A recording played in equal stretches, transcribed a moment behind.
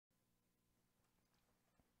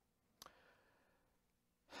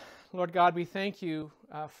Lord God, we thank you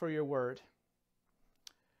for your word.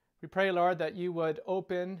 We pray, Lord, that you would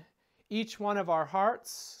open each one of our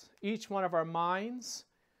hearts, each one of our minds,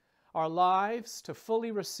 our lives to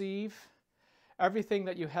fully receive everything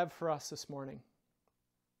that you have for us this morning.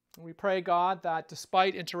 We pray, God, that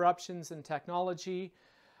despite interruptions in technology,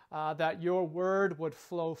 that your word would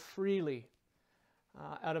flow freely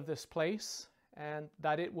out of this place, and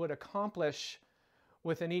that it would accomplish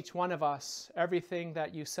within each one of us everything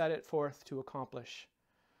that you set it forth to accomplish.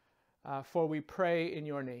 For we pray in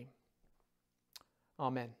your name.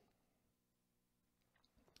 Amen.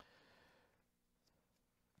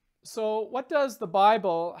 So, what does the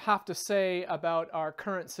Bible have to say about our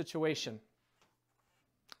current situation?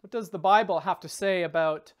 What does the Bible have to say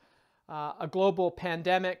about a global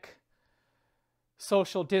pandemic,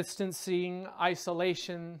 social distancing,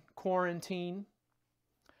 isolation, quarantine?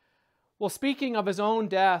 Well, speaking of his own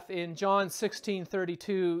death in John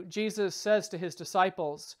 16:32, Jesus says to his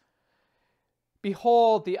disciples,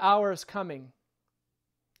 "Behold, the hour is coming.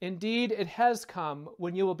 Indeed, it has come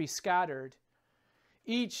when you will be scattered,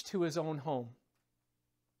 each to his own home."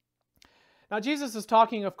 Now, Jesus is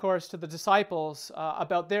talking, of course, to the disciples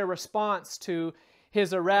about their response to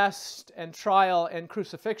his arrest and trial and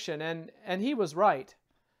crucifixion, and he was right.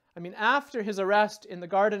 I mean, after his arrest in the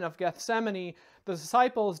Garden of Gethsemane, the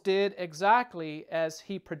disciples did exactly as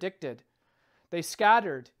he predicted. They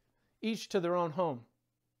scattered, each to their own home.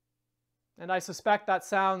 And I suspect that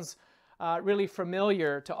sounds really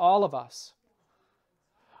familiar to all of us.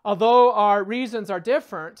 Although our reasons are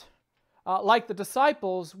different, like the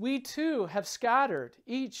disciples, we too have scattered,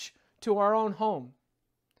 each to our own home.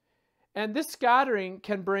 And this scattering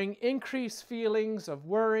can bring increased feelings of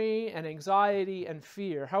worry and anxiety and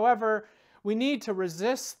fear. However, we need to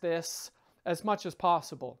resist this as much as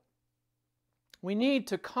possible. We need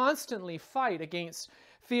to constantly fight against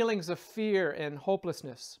feelings of fear and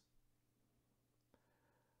hopelessness.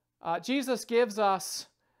 Jesus gives us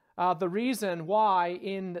the reason why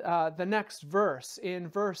in the next verse, in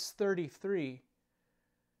verse 33.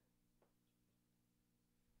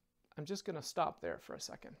 I'm just going to stop there for a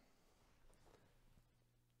second.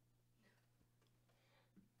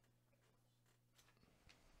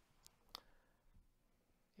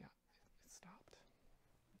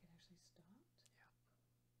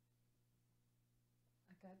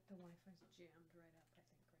 The Wi-Fi's jammed right up, I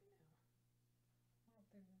think, right now. Oh,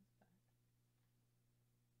 there it is back.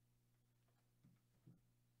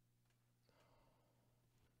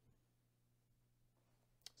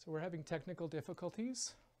 So we're having technical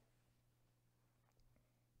difficulties.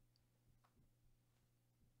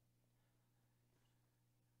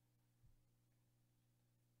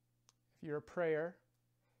 If you're a prayer,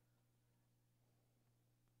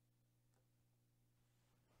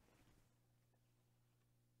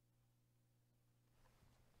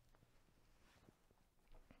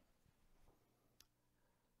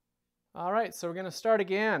 all right, so we're going to start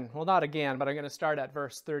again. Well, not again, but I'm going to start at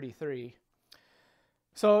verse 33.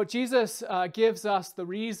 So Jesus gives us the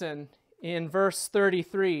reason in verse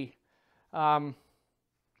 33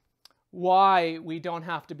 why we don't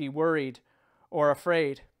have to be worried or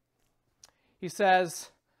afraid. He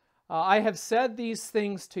says, "I have said these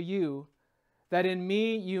things to you, that in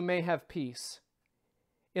me you may have peace.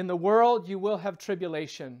 In the world you will have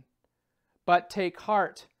tribulation, but take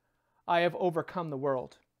heart, I have overcome the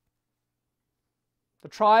world." The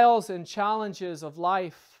trials and challenges of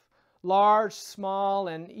life, large, small,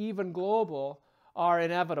 and even global, are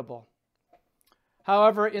inevitable.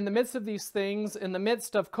 However, in the midst of these things, in the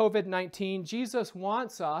midst of COVID-19, Jesus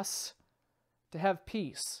wants us to have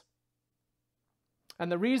peace.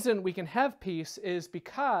 And the reason we can have peace is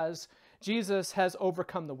because Jesus has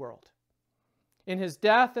overcome the world. In his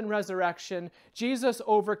death and resurrection, Jesus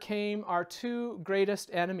overcame our two greatest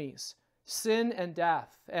enemies, sin and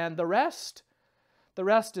death, and the rest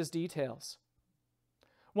is details.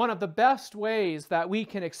 One of the best ways that we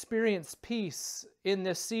can experience peace in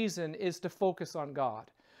this season is to focus on God.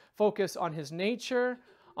 Focus on his nature,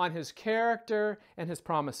 on his character, and his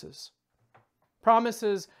promises.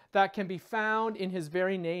 Promises that can be found in his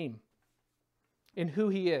very name, in who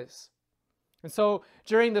he is. And so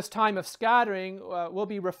during this time of scattering, we'll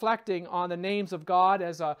be reflecting on the names of God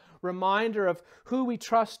as a reminder of who we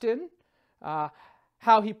trust in,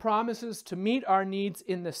 how he promises to meet our needs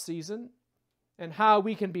in this season, and how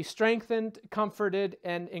we can be strengthened, comforted,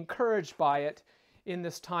 and encouraged by it in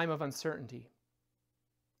this time of uncertainty.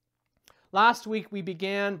 Last week we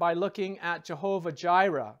began by looking at Jehovah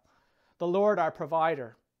Jireh, the Lord our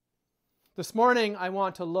provider. This morning I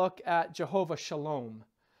want to look at Jehovah Shalom,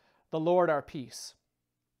 the Lord our peace.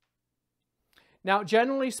 Now,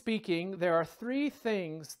 generally speaking, there are three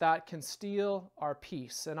things that can steal our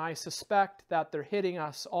peace, and I suspect that they're hitting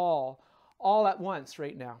us all at once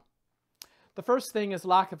right now. The first thing is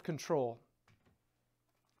lack of control.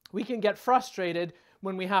 We can get frustrated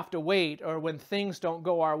when we have to wait or when things don't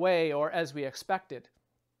go our way or as we expected.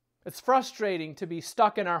 It's frustrating to be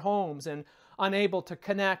stuck in our homes and unable to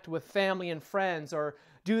connect with family and friends or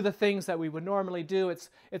do the things that we would normally do.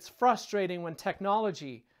 It's frustrating when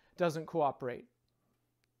technology doesn't cooperate.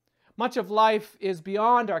 Much of life is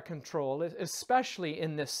beyond our control, especially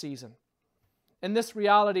in this season. And this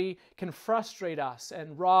reality can frustrate us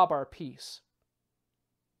and rob our peace.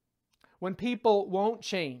 When people won't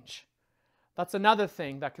change, that's another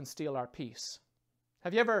thing that can steal our peace.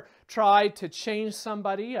 Have you ever tried to change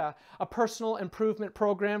somebody, a personal improvement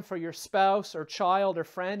program for your spouse or child or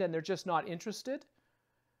friend, and they're just not interested?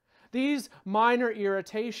 These minor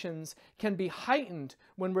irritations can be heightened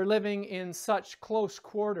when we're living in such close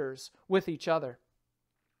quarters with each other,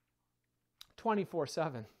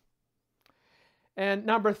 24/7. And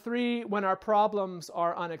number three, when our problems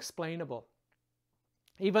are unexplainable.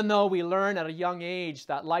 Even though we learn at a young age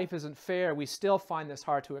that life isn't fair, we still find this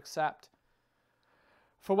hard to accept.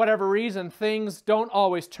 For whatever reason, things don't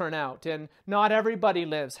always turn out, and not everybody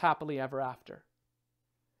lives happily ever after.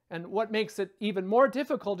 And what makes it even more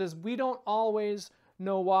difficult is we don't always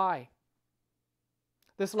know why.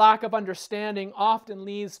 This lack of understanding often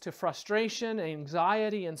leads to frustration,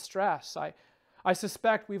 anxiety, and stress. I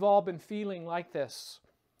suspect we've all been feeling like this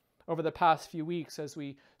over the past few weeks as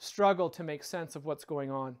we struggle to make sense of what's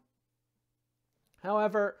going on.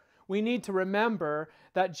 However, we need to remember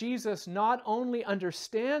that Jesus not only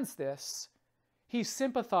understands this, he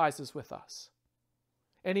sympathizes with us.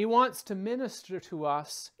 And he wants to minister to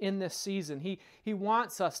us in this season. He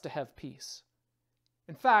wants us to have peace.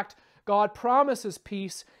 In fact, God promises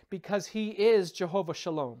peace because he is Jehovah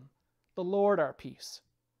Shalom, the Lord our peace.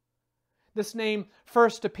 This name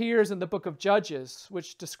first appears in the book of Judges,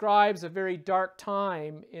 which describes a very dark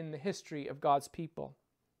time in the history of God's people.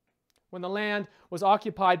 When the land was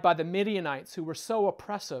occupied by the Midianites, who were so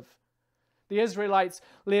oppressive, the Israelites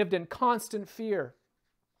lived in constant fear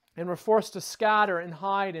and were forced to scatter and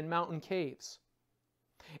hide in mountain caves.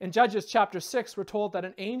 In Judges chapter 6, we're told that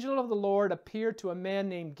an angel of the Lord appeared to a man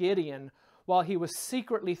named Gideon while he was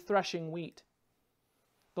secretly threshing wheat.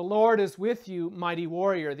 "The Lord is with you, mighty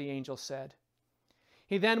warrior," the angel said.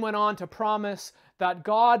 He then went on to promise that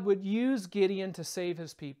God would use Gideon to save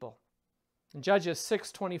his people. In Judges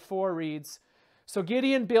 6:24 reads, "So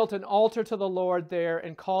Gideon built an altar to the Lord there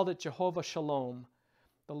and called it Jehovah Shalom.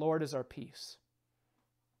 The Lord is our peace."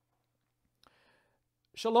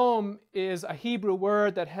 Shalom is a Hebrew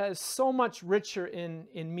word that has so much richer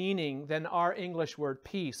in meaning than our English word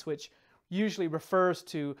peace, which usually refers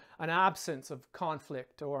to an absence of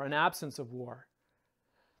conflict or an absence of war.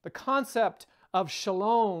 The concept of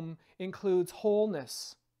shalom includes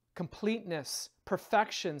wholeness, completeness,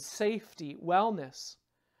 perfection, safety, wellness.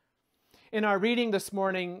 In our reading this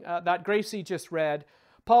morning that Gracie just read,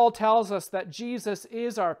 Paul tells us that Jesus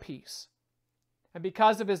is our peace. And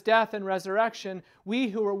because of his death and resurrection, we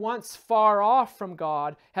who were once far off from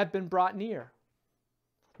God have been brought near.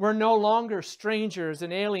 We're no longer strangers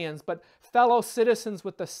and aliens, but fellow citizens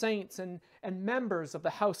with the saints and members of the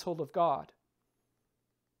household of God.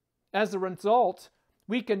 As a result,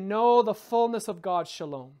 we can know the fullness of God's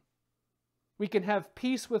shalom. We can have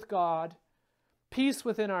peace with God, peace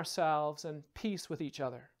within ourselves, and peace with each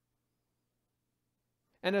other.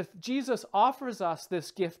 And if Jesus offers us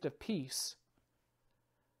this gift of peace,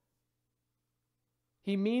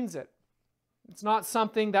 he means it. It's not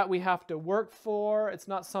something that we have to work for. It's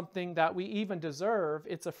not something that we even deserve.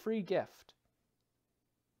 It's a free gift.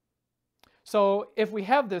 So if we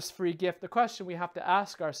have this free gift, the question we have to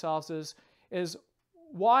ask ourselves is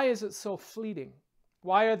why is it so fleeting?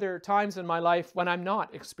 Why are there times in my life when I'm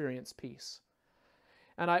not experiencing peace?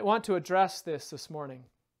 And I want to address this morning.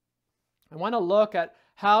 I want to look at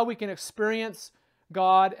how we can experience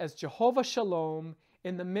God as Jehovah Shalom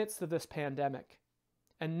in the midst of this pandemic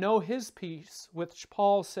and know his peace, which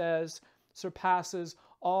Paul says surpasses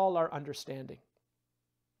all our understanding.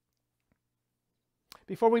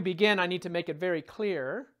 Before we begin, I need to make it very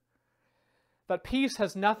clear that peace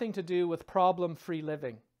has nothing to do with problem-free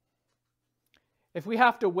living. If we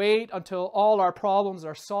have to wait until all our problems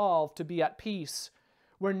are solved to be at peace,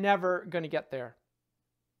 we're never going to get there.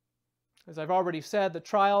 As I've already said, the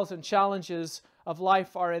trials and challenges of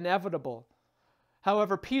life are inevitable.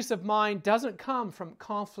 However, peace of mind doesn't come from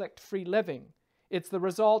conflict-free living. It's the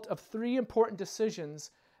result of three important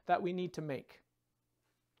decisions that we need to make.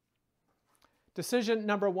 Decision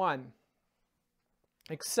number one,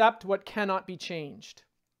 Accept what cannot be changed.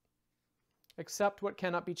 Accept what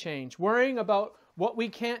cannot be changed. Worrying about what we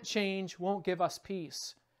can't change won't give us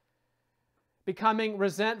peace. Becoming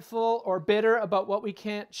resentful or bitter about what we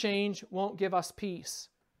can't change won't give us peace.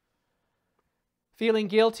 Feeling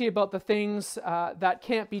guilty about the things that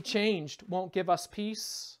can't be changed won't give us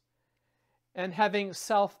peace. And having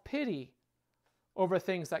self-pity over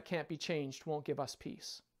things that can't be changed won't give us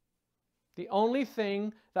peace. The only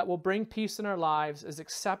thing that will bring peace in our lives is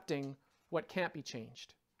accepting what can't be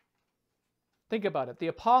changed. Think about it. The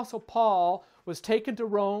Apostle Paul was taken to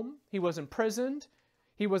Rome. He was imprisoned.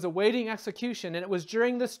 He was awaiting execution. And it was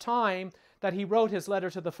during this time that he wrote his letter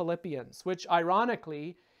to the Philippians, which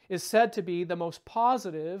ironically is said to be the most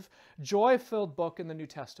positive, joy-filled book in the New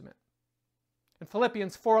Testament. In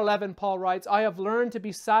Philippians 4:11, Paul writes, "I have learned to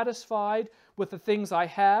be satisfied with the things I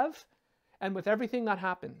have and with everything that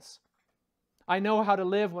happens. I know how to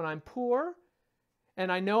live when I'm poor,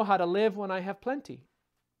 and I know how to live when I have plenty.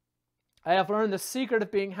 I have learned the secret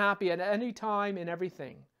of being happy at any time in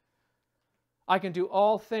everything. I can do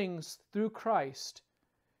all things through Christ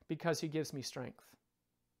because he gives me strength."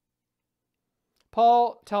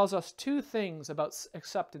 Paul tells us two things about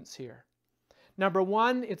acceptance here. Number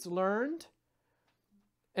one, it's learned.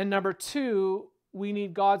 And number two, we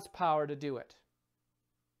need God's power to do it.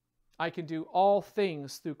 I can do all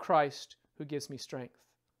things through Christ who gives me strength.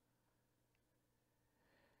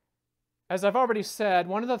 As I've already said,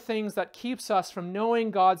 one of the things that keeps us from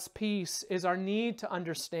knowing God's peace is our need to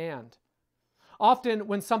understand. Often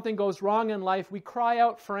when something goes wrong in life, we cry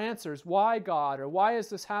out for answers. Why, God? Or why is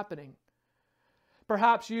this happening?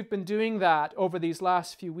 Perhaps you've been doing that over these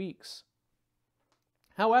last few weeks.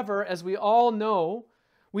 However, as we all know,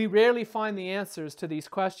 we rarely find the answers to these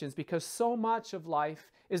questions because so much of life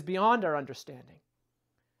is beyond our understanding.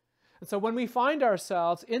 And so when we find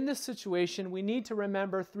ourselves in this situation, we need to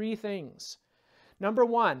remember three things. Number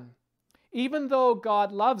one, even though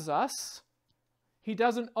God loves us, he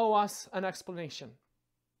doesn't owe us an explanation.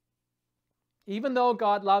 Even though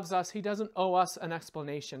God loves us, he doesn't owe us an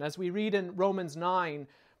explanation. As we read in Romans 9,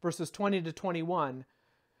 verses 20 to 21,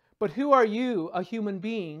 "But who are you, a human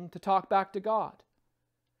being, to talk back to God?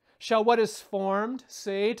 Shall what is formed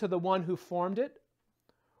say to the one who formed it,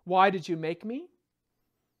 'Why did you make me?'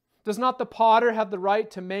 Does not the potter have the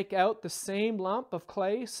right to make out the same lump of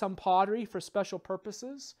clay, some pottery for special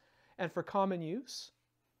purposes and for common use?"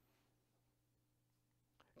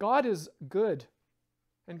 God is good,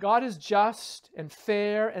 and God is just and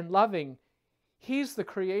fair and loving. He's the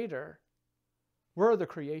creator. We're the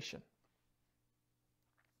creation.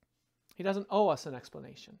 He doesn't owe us an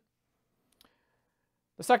explanation.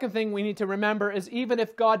 The second thing we need to remember is even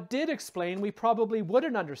if God did explain, we probably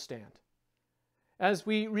wouldn't understand. As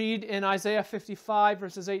we read in Isaiah 55,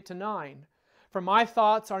 verses 8 to 9, "For my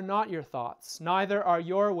thoughts are not your thoughts, neither are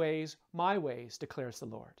your ways my ways, declares the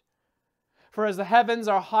Lord. For as the heavens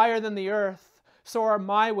are higher than the earth, so are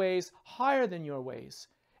my ways higher than your ways,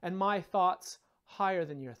 and my thoughts higher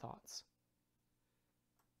than your thoughts."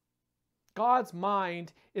 God's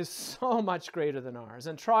mind is so much greater than ours,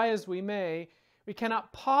 and try as we may, we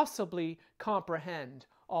cannot possibly comprehend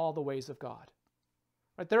all the ways of God.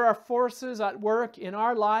 Right? There are forces at work in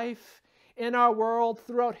our life, in our world,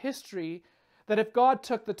 throughout history, that if God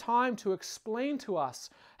took the time to explain to us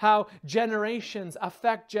how generations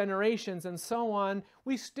affect generations and so on,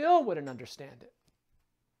 we still wouldn't understand it.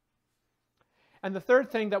 And the third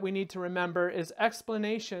thing that we need to remember is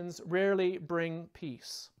explanations rarely bring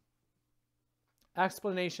peace.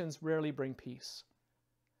 Explanations rarely bring peace.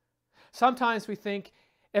 Sometimes we think,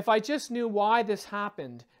 if I just knew why this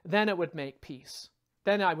happened, then it would make peace.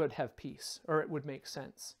 Then I would have peace, or it would make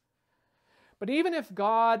sense. But even if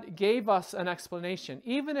God gave us an explanation,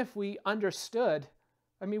 even if we understood,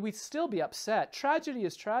 we'd still be upset. Tragedy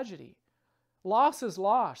is tragedy. Loss is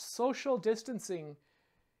loss. Social distancing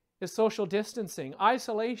is social distancing.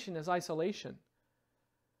 Isolation is isolation.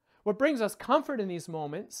 What brings us comfort in these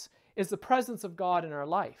moments is the presence of God in our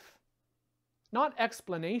life. Not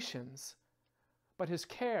explanations, but his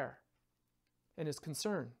care and his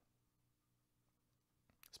concern.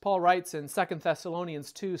 As Paul writes in 2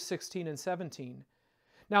 Thessalonians 2, 16 and 17,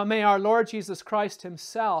 "Now may our Lord Jesus Christ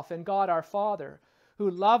himself and God our Father, who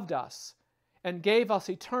loved us and gave us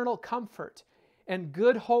eternal comfort and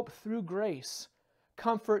good hope through grace,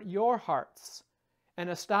 comfort your hearts and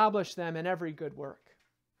establish them in every good work."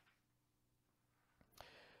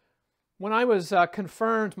 When I was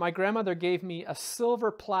confirmed, my grandmother gave me a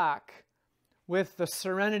silver plaque with the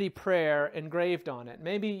Serenity Prayer engraved on it.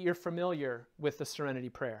 Maybe you're familiar with the Serenity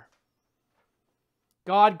Prayer.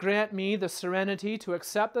 "God grant me the serenity to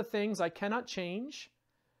accept the things I cannot change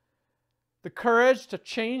the courage to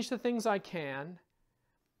change the things I can,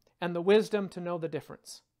 and the wisdom to know the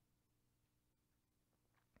difference.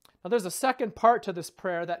 Now, there's a second part to this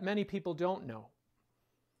prayer that many people don't know.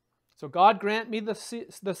 So God grant me the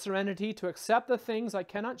serenity to accept the things I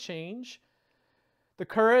cannot change, the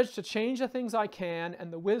courage to change the things I can,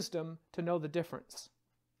 and the wisdom to know the difference.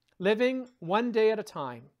 Living one day at a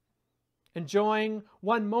time, enjoying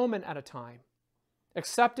one moment at a time,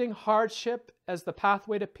 accepting hardship as the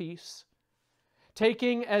pathway to peace,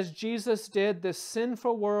 taking as Jesus did this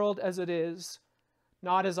sinful world as it is,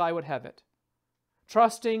 not as I would have it,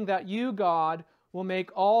 trusting that you, God, will make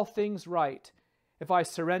all things right if I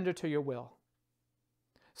surrender to your will,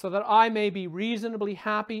 so that I may be reasonably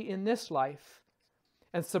happy in this life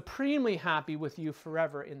and supremely happy with you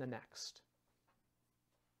forever in the next.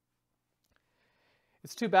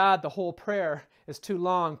 It's too bad the whole prayer is too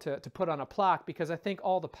long to put on a plaque, because I think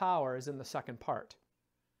all the power is in the second part.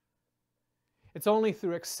 It's only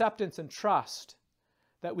through acceptance and trust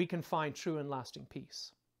that we can find true and lasting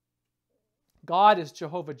peace. God is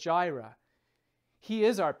Jehovah Jireh. He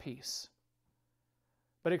is our peace.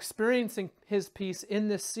 But experiencing His peace in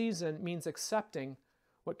this season means accepting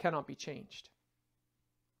what cannot be changed.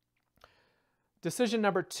 Decision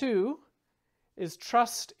number 2 is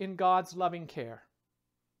trust in God's loving care.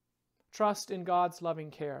 Trust in God's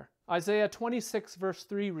loving care. Isaiah 26 verse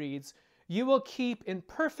 3 reads, "You will keep in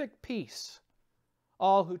perfect peace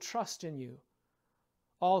all who trust in you,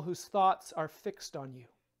 all whose thoughts are fixed on you."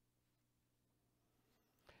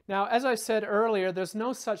 Now, as I said earlier, there's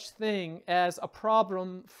no such thing as a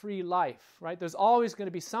problem-free life, right? There's always going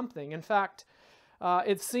to be something. In fact,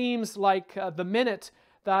 it seems like the minute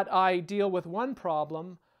that I deal with one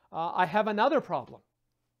problem, I have another problem.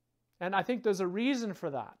 And I think there's a reason for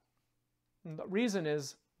that. And the reason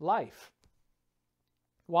is life.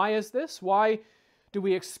 Why is this? Why do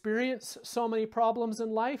we experience so many problems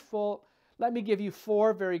in life? Well, let me give you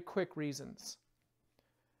 4 very quick reasons.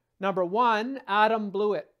 Number 1, Adam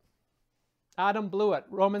blew it. Adam blew it.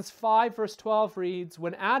 Romans 5 verse 12 reads,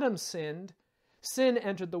 "When Adam sinned, sin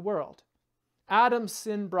entered the world. Adam's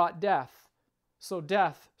sin brought death, so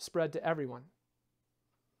death spread to everyone."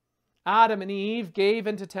 Adam and Eve gave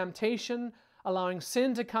into temptation, allowing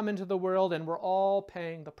sin to come into the world, and we're all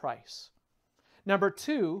paying the price. Number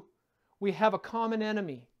 2, we have a common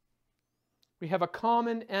enemy. We have a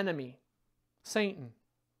common enemy, Satan.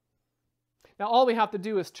 Now, all we have to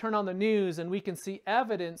do is turn on the news and we can see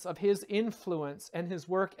evidence of his influence and his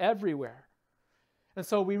work everywhere. And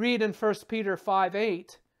so we read in 1 Peter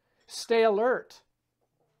 5:8, "Stay alert.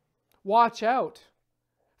 Watch out.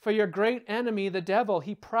 For your great enemy, the devil,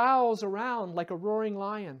 he prowls around like a roaring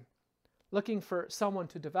lion, looking for someone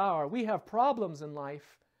to devour." We have problems in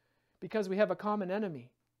life because we have a common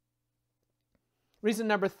enemy. Reason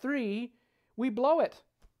number 3, we blow it.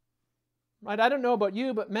 Right? I don't know about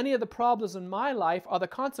you, but many of the problems in my life are the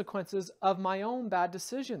consequences of my own bad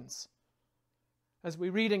decisions. As we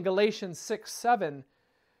read in Galatians 6:7,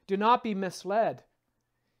 "Do not be misled.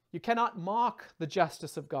 You cannot mock the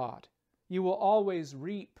justice of God. You will always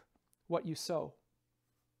reap what you sow."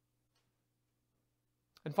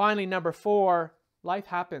 And finally, number 4, life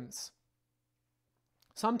happens.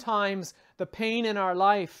 Sometimes the pain in our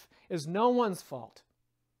life is no one's fault.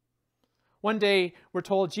 One day, we're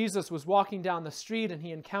told Jesus was walking down the street and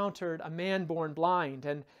he encountered a man born blind.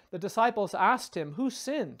 And the disciples asked him, "Who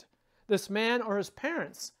sinned, this man or his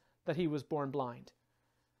parents, that he was born blind?"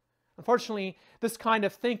 Unfortunately, this kind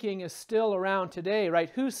of thinking is still around today, right?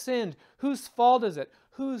 Who sinned? Whose fault is it?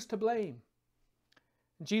 Who's to blame?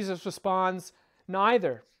 And Jesus responds,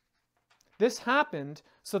 "Neither. This happened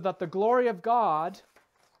so that the glory of God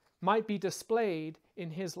might be displayed in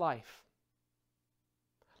his life."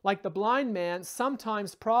 Like the blind man,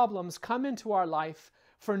 sometimes problems come into our life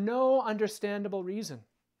for no understandable reason.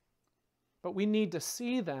 But we need to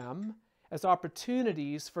see them as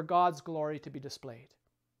opportunities for God's glory to be displayed.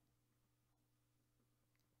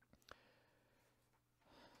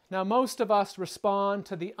 Now, most of us respond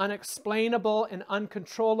to the unexplainable and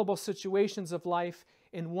uncontrollable situations of life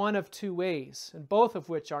in one of 2 ways, and both of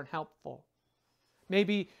which aren't helpful.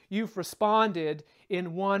 Maybe you've responded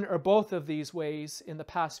in one or both of these ways in the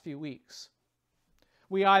past few weeks.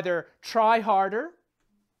 We either try harder,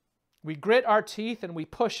 we grit our teeth and we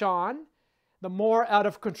push on. The more out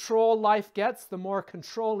of control life gets, the more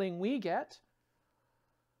controlling we get.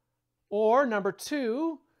 Or number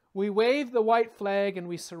 2, we wave the white flag and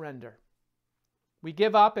we surrender. We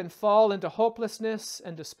give up and fall into hopelessness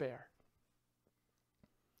and despair.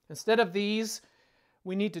 Instead of these,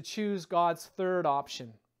 we need to choose God's third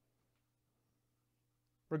option.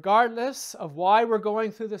 regardless of why we're going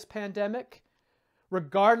through this pandemic,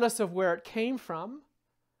 regardless of where it came from,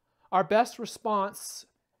 our best response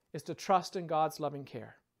is to trust in God's loving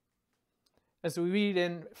care. As we read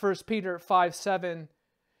in 1 Peter 5:7,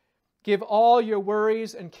 give all your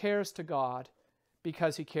worries and cares to God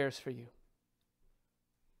because He cares for you.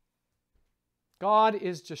 God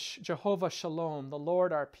is Jehovah Shalom, the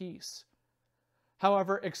Lord our peace.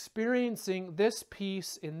 However, experiencing this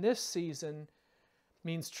peace in this season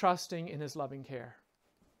means trusting in His loving care.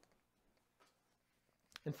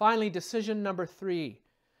 And finally, decision number 3,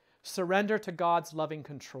 surrender to God's loving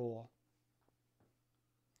control.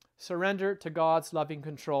 Surrender to God's loving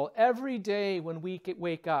control. Every day when we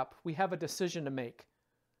wake up, we have a decision to make.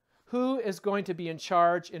 Who is going to be in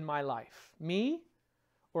charge in my life? Me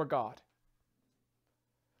or God?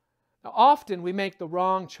 Now, often we make the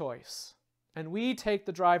wrong choice and we take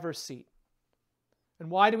the driver's seat. And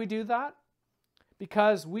why do we do that?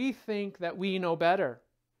 Because we think that we know better.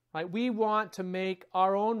 Right? We want to make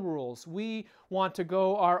our own rules. We want to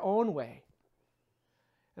go our own way.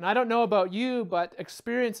 And I don't know about you, but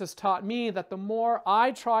experience has taught me that the more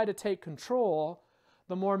I try to take control,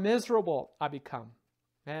 the more miserable I become,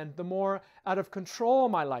 and the more out of control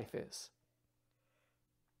my life is.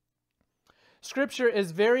 Scripture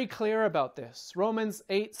is very clear about this. Romans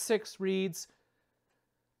 8:6 reads,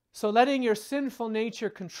 "So letting your sinful nature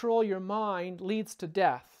control your mind leads to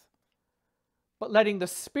death, but letting the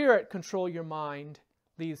Spirit control your mind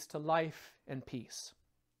leads to life and peace."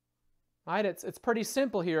 Right? It's pretty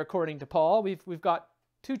simple here according to Paul. We've got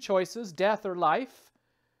two choices, death or life.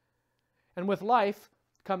 And with life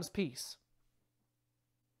comes peace.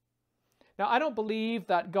 Now, I don't believe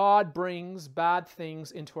that God brings bad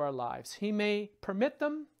things into our lives. He may permit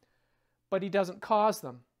them, but He doesn't cause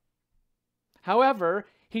them. However,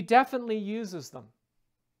 He definitely uses them.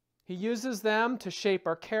 He uses them to shape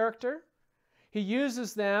our character. He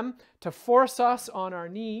uses them to force us on our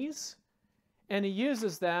knees. And He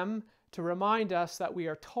uses them to remind us that we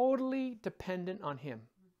are totally dependent on Him.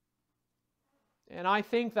 And I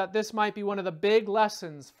think that this might be one of the big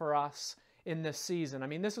lessons for us in this season. I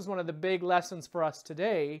mean, this is one of the big lessons for us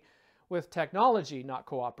today with technology not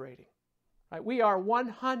cooperating. Right? We are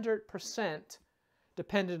 100%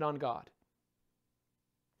 dependent on God.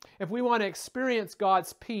 If we want to experience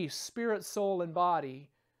God's peace, spirit, soul, and body,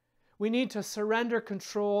 we need to surrender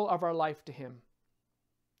control of our life to Him.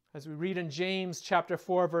 As we read in James chapter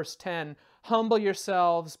 4, verse 10, humble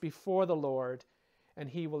yourselves before the Lord, and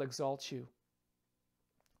He will exalt you.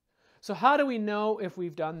 So how do we know if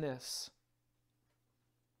we've done this?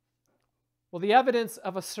 Well, the evidence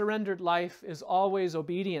of a surrendered life is always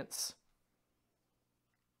obedience.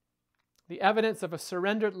 The evidence of a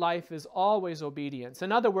surrendered life is always obedience.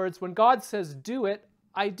 In other words, when God says do it,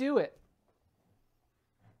 I do it.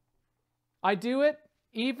 I do it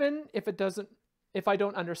even if I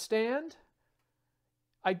don't understand.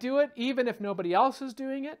 I do it even if nobody else is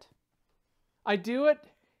doing it. I do it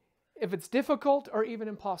if it's difficult or even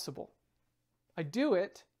impossible. I do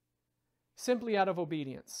it simply out of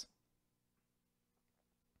obedience.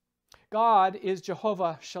 God is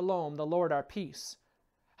Jehovah Shalom, the Lord our peace.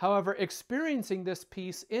 However, experiencing this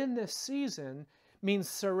peace in this season means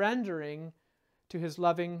surrendering to His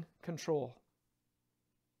loving control.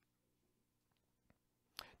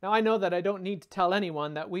 Now, I know that I don't need to tell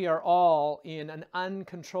anyone that we are all in an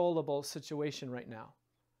uncontrollable situation right now.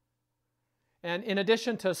 And in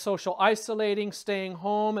addition to social isolating, staying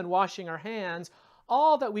home, and washing our hands,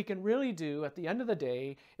 all that we can really do at the end of the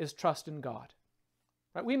day is trust in God.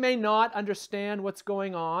 Right? We may not understand what's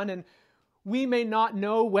going on, and we may not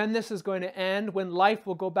know when this is going to end, when life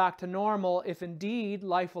will go back to normal, if indeed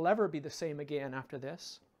life will ever be the same again after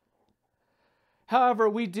this. However,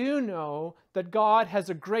 we do know that God has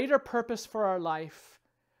a greater purpose for our life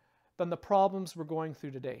than the problems we're going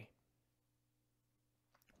through today.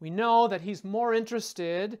 We know that He's more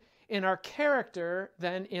interested in our character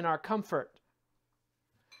than in our comfort.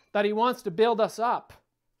 That He wants to build us up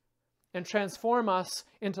and transform us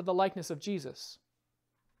into the likeness of Jesus.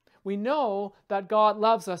 We know that God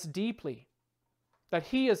loves us deeply, that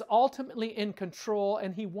He is ultimately in control,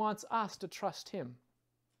 and He wants us to trust Him.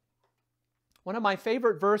 One of my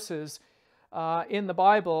favorite verses in the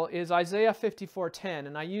Bible is Isaiah 54:10,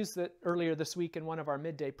 and I used it earlier this week in one of our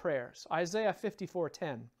midday prayers. Isaiah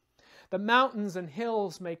 54:10. The mountains and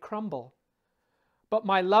hills may crumble, but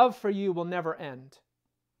my love for you will never end.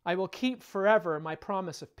 I will keep forever my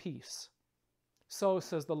promise of peace. So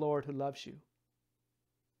says the Lord who loves you.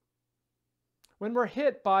 When we're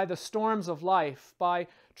hit by the storms of life, by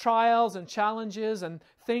trials and challenges and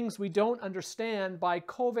things we don't understand, by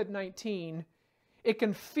COVID-19, it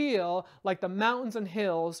can feel like the mountains and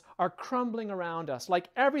hills are crumbling around us, like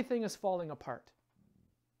everything is falling apart.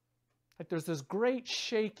 Like there's this great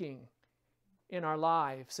shaking in our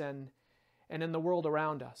lives and in the world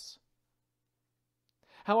around us.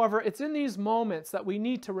 However, it's in these moments that we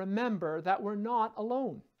need to remember that we're not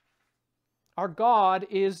alone. Our God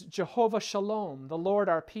is Jehovah Shalom, the Lord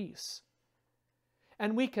our peace.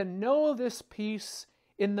 And we can know this peace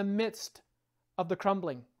in the midst of the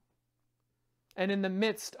crumbling and in the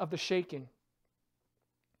midst of the shaking.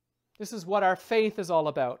 This is what our faith is all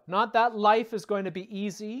about. Not that life is going to be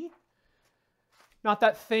easy, not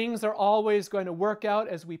that things are always going to work out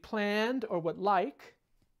as we planned or would like,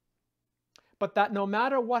 but that no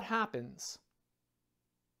matter what happens,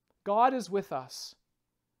 God is with us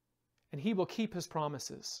and He will keep His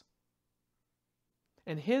promises.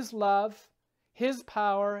 And His love, His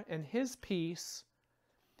power, and His peace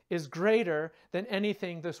is greater than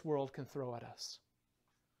anything this world can throw at us.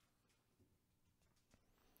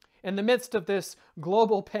 In the midst of this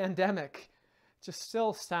global pandemic, it just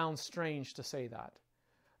still sounds strange to say that.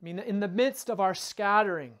 I mean, in the midst of our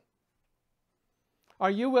scattering,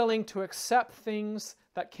 are you willing to accept things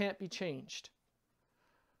that can't be changed?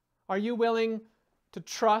 Are you willing to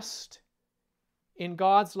trust in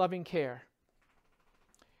God's loving care?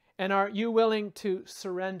 And are you willing to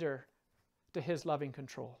surrender to His loving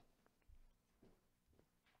control?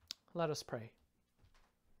 Let us pray.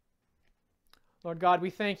 Lord God, we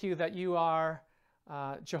thank You that You are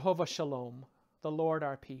Jehovah Shalom, the Lord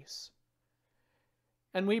our peace.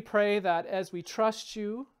 And we pray that as we trust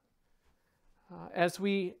You, as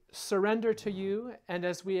we surrender to You, and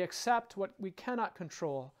as we accept what we cannot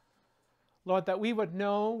control, Lord, that we would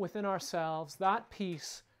know within ourselves that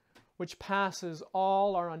peace which passes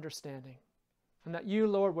all our understanding, and that You,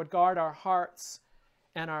 Lord, would guard our hearts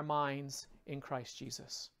and our minds in Christ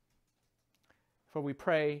Jesus. For we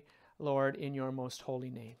pray, Lord, in Your most holy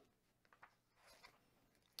name.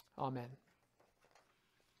 Amen.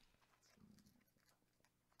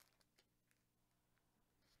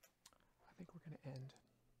 I think we're going to end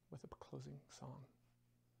with a closing song.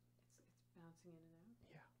 It's bouncing in and out.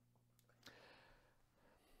 Yeah.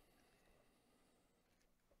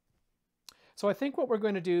 So I think what we're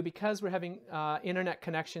going to do, because we're having internet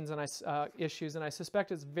connections and issues, and I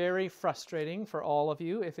suspect it's very frustrating for all of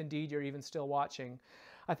you, if indeed you're even still watching,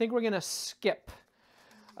 I think we're going to skip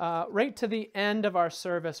right to the end of our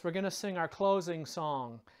service. We're going to sing our closing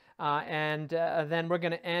song, and then we're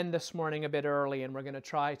going to end this morning a bit early, and we're going to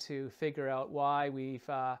try to figure out why we've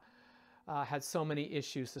had so many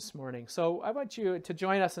issues this morning. So I want you to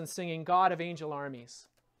join us in singing God of Angel Armies.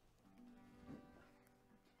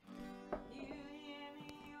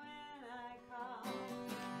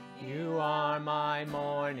 You are my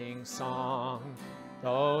morning song,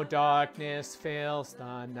 though darkness fills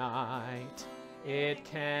the night, it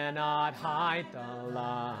cannot hide the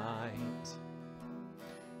light.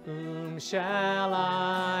 Whom shall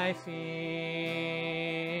I fear?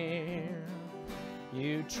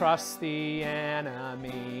 You trust the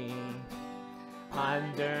enemy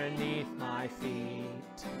underneath my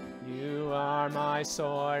feet. You are my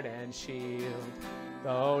sword and shield,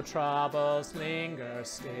 though troubles linger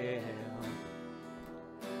still.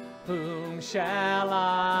 Whom shall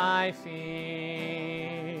I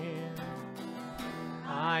fear?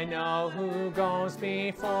 I know who goes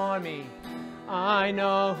before me. I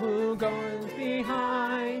know who goes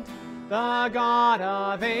behind. The God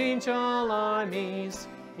of angel armies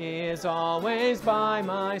is always by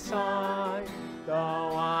my side. The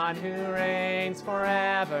one who reigns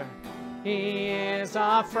forever, He is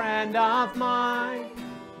a friend of mine.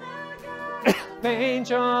 The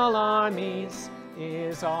angel armies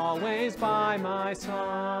is always by my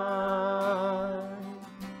side.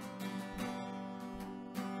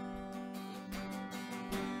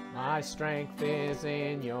 My strength is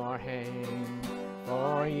in Your hand,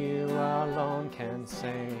 for You alone can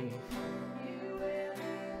save.